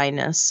act of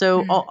kindness.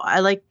 So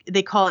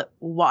they call it,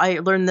 I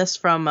learned this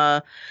from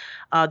the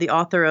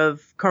author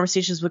of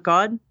Conversations with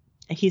God.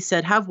 He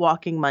said, have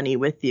walking money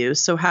with you.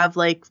 So have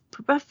like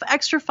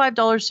extra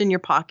 $5 in your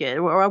pocket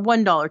or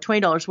 $1,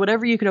 $20,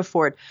 whatever you can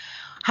afford.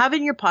 Have it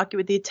in your pocket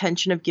with the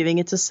intention of giving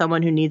it to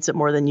someone who needs it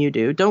more than you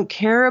do. Don't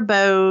care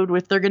about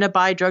if they're going to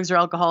buy drugs or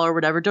alcohol or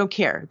whatever. Don't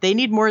care. They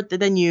need more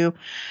than you.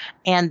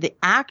 And the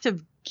act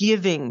of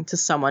giving to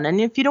someone. And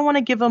if you don't want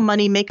to give them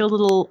money, make a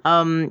little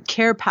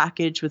care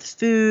package with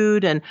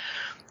food and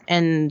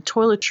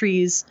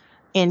toiletries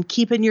and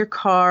keep in your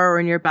car or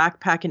in your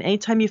backpack. And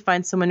anytime you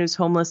find someone who's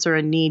homeless or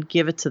in need,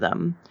 give it to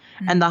them.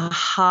 Mm-hmm. And the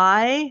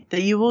high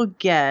that you will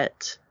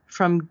get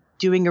from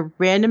doing a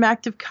random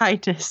act of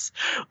kindness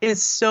you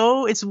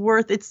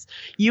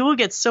will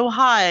get so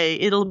high,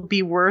 it'll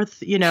be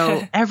worth,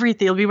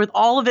 everything. It'll be worth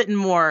all of it and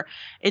more.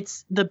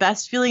 It's the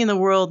best feeling in the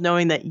world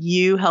knowing that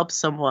you help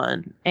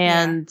someone.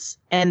 And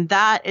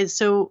that is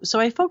so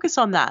I focus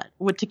on that.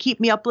 To keep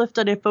me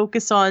uplifted, I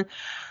focus on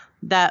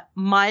that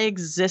my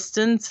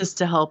existence is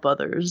to help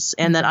others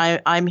and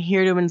that I'm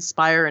here to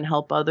inspire and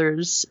help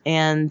others.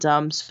 And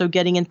so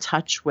getting in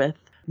touch with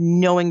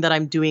knowing that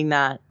I'm doing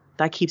that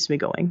keeps me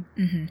going.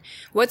 Mm-hmm.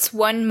 What's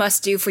one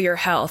must do for your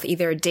health,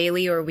 either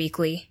daily or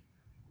weekly?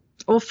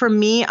 Well, for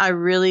me, I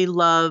really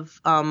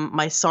love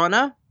my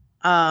sauna.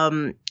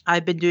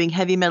 I've been doing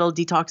heavy metal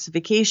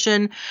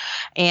detoxification.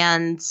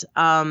 And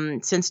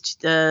since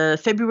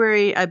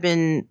February, I've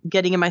been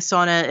getting in my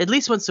sauna at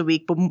least once a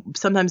week, but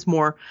sometimes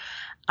more.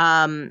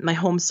 My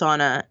home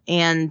sauna,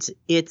 and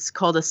it's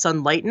called a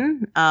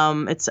Sunlighten.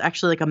 It's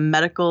actually like a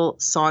medical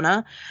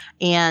sauna,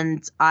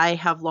 and I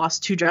have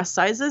lost 2 dress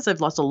sizes.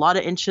 I've lost a lot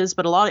of inches,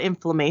 but a lot of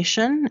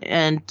inflammation,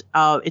 and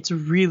it's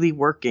really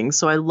working.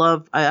 So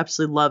I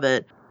absolutely love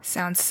it.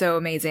 Sounds so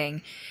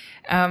amazing.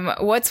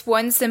 What's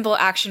one simple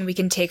action we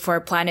can take for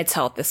our planet's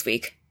health this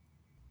week?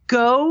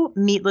 Go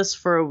meatless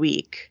for a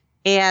week,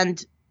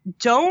 and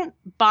don't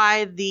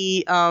buy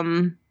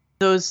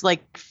those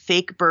like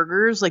fake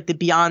burgers, like the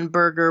Beyond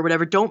Burger or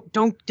whatever.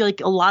 Don't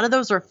like, a lot of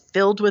those are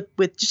filled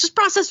with just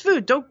processed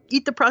food. Don't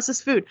eat the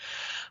processed food.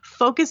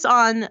 Focus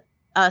on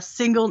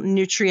single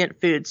nutrient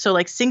food. So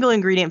like single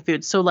ingredient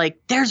food. So like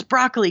there's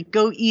broccoli,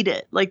 go eat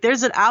it. Like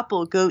there's an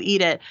apple, go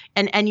eat it.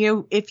 And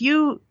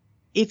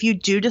if you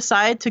do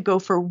decide to go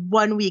for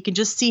 1 week and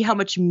just see how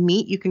much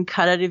meat you can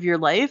cut out of your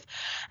life,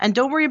 and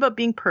don't worry about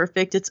being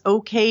perfect. It's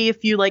okay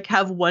if you like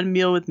have 1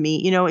 meal with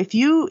meat. If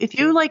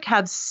you like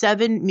have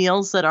 7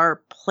 meals that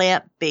are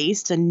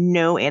plant-based and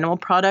no animal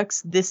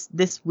products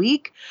this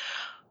week,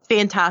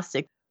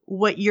 fantastic.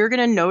 What you're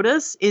going to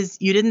notice is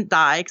you didn't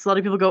die, because a lot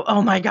of people go,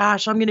 oh my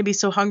gosh, I'm going to be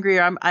so hungry,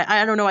 or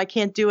I don't know, I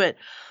can't do it.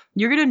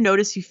 You're going to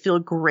notice you feel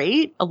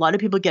great. A lot of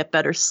people get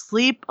better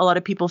sleep. A lot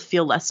of people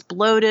feel less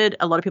bloated.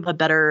 A lot of people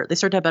they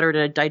start to have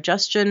better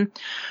digestion.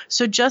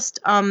 So just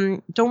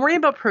don't worry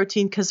about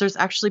protein, because there's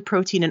actually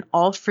protein in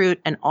all fruit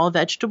and all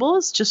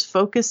vegetables. Just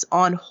focus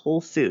on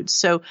whole foods.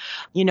 So,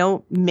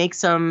 make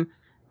some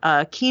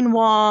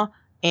quinoa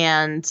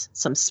and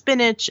some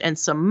spinach and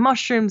some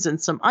mushrooms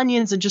and some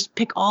onions, and just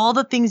pick all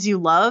the things you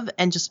love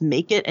and just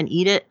make it and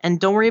eat it. And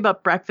don't worry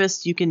about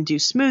breakfast. You can do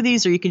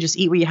smoothies, or you can just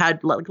eat what you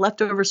had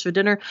leftovers for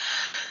dinner,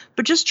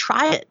 but just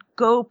try it.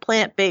 Go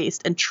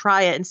plant-based and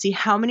try it and see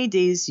how many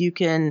days you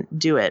can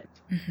do it.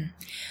 Mm-hmm.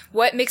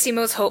 What makes you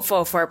most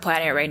hopeful for our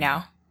planet right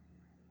now?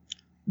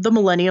 The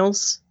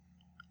millennials.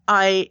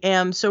 I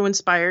am so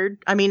inspired.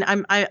 I mean,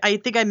 I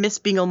think I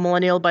missed being a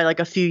millennial by like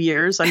a few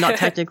years. I'm not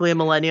technically a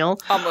millennial,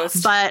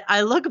 almost, but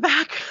I look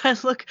back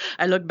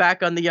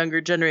on the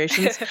younger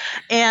generations,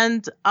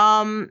 and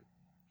I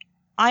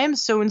am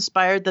so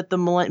inspired that the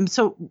millennium.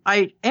 So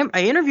I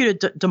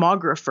interviewed a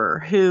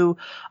demographer who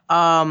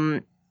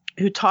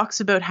talks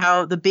about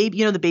how the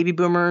baby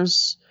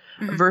boomers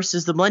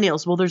versus the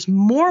millennials. Well, there's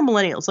more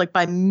millennials, like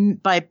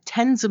by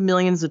tens of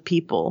millions of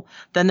people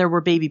than there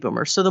were baby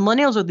boomers. So the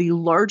millennials are the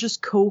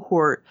largest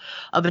cohort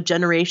of a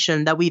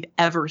generation that we've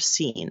ever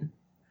seen.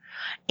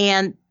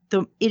 And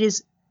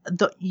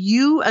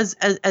you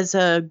as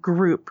a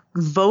group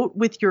vote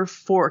with your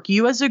fork.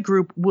 You as a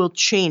group will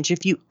change.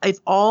 If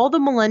all the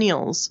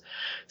millennials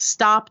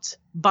stopped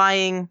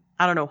buying,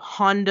 I don't know,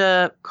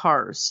 Honda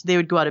cars, they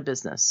would go out of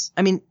business.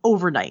 I mean,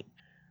 overnight.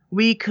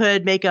 We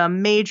could make a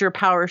major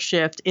power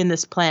shift in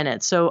this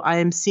planet. So I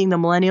am seeing the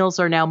millennials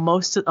are now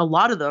a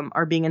lot of them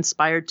are being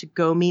inspired to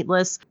go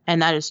meatless,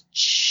 and that is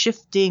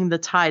shifting the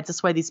tides.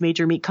 That's why these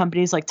major meat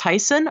companies like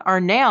Tyson are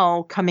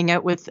now coming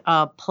out with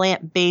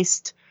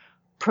plant-based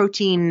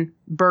protein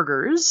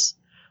burgers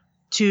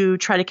to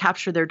try to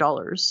capture their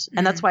dollars.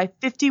 And that's why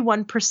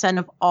 51%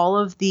 of all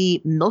of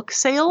the milk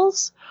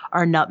sales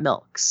are nut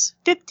milks.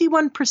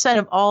 51%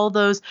 of all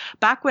those.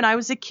 Back when I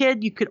was a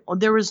kid,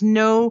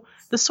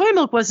 the soy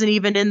milk wasn't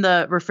even in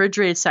the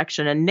refrigerated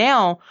section. And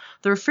now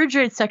the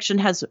refrigerated section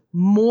has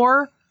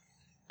more,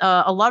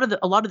 a lot of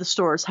the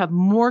stores have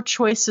more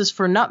choices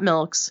for nut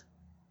milks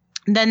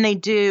than they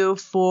do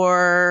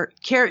for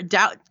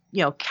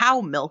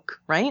cow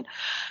milk, right?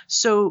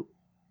 So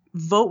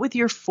vote with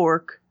your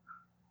fork.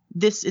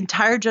 This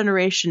entire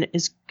generation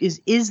is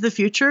the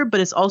future,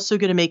 but it's also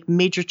going to make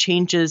major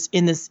changes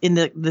in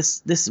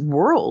this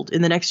world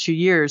in the next few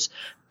years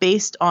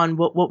based on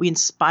what we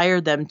inspire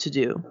them to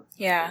do.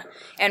 Yeah.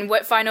 And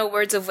what final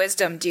words of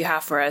wisdom do you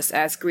have for us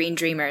as Green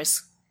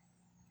Dreamers?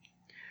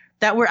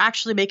 That we're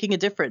actually making a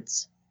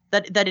difference.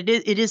 That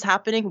it is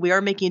happening. We are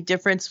making a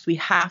difference. We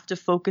have to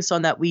focus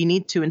on that. We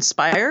need to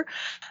inspire,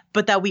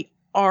 but that we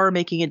are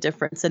making a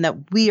difference and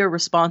that we are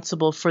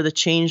responsible for the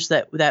change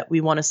that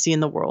we want to see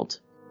in the world.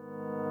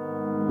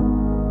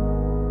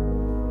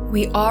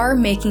 We are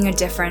making a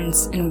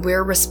difference, and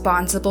we're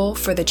responsible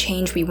for the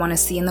change we want to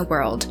see in the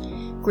world.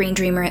 Green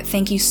Dreamer,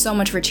 thank you so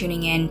much for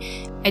tuning in.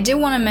 I did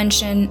want to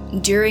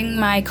mention, during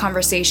my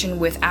conversation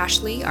with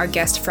Ashley, our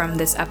guest from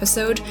this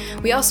episode,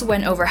 we also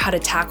went over how to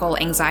tackle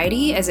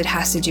anxiety as it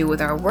has to do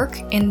with our work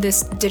in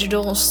this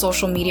digital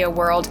social media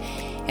world,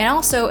 and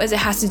also as it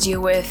has to do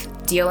with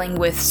dealing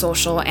with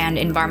social and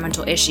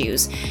environmental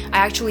issues. I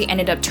actually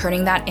ended up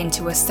turning that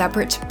into a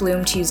separate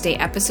Bloom Tuesday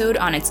episode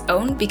on its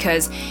own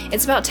because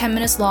it's about 10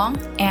 minutes long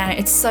and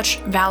it's such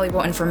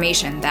valuable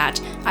information that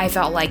I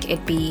felt like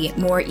it'd be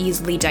more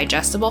easily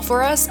digestible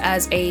for us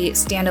as a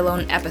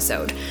standalone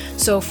episode.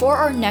 So for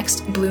our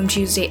next Bloom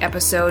Tuesday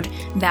episode,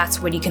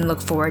 that's what you can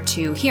look forward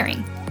to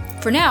hearing.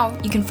 For now,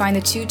 you can find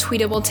the 2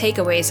 tweetable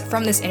takeaways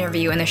from this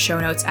interview in the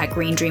show notes at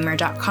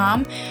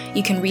greendreamer.com.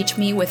 You can reach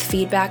me with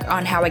feedback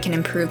on how I can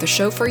improve the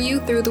show for you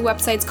through the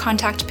website's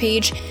contact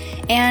page.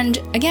 And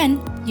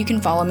again, you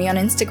can follow me on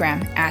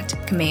Instagram at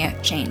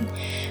Kamea Jane.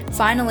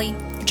 Finally,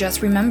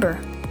 just remember,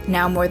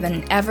 now more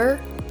than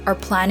ever, our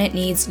planet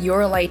needs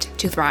your light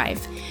to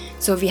thrive.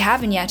 So if you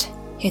haven't yet,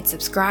 hit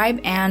subscribe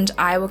and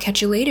I will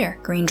catch you later,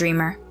 Green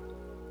Dreamer.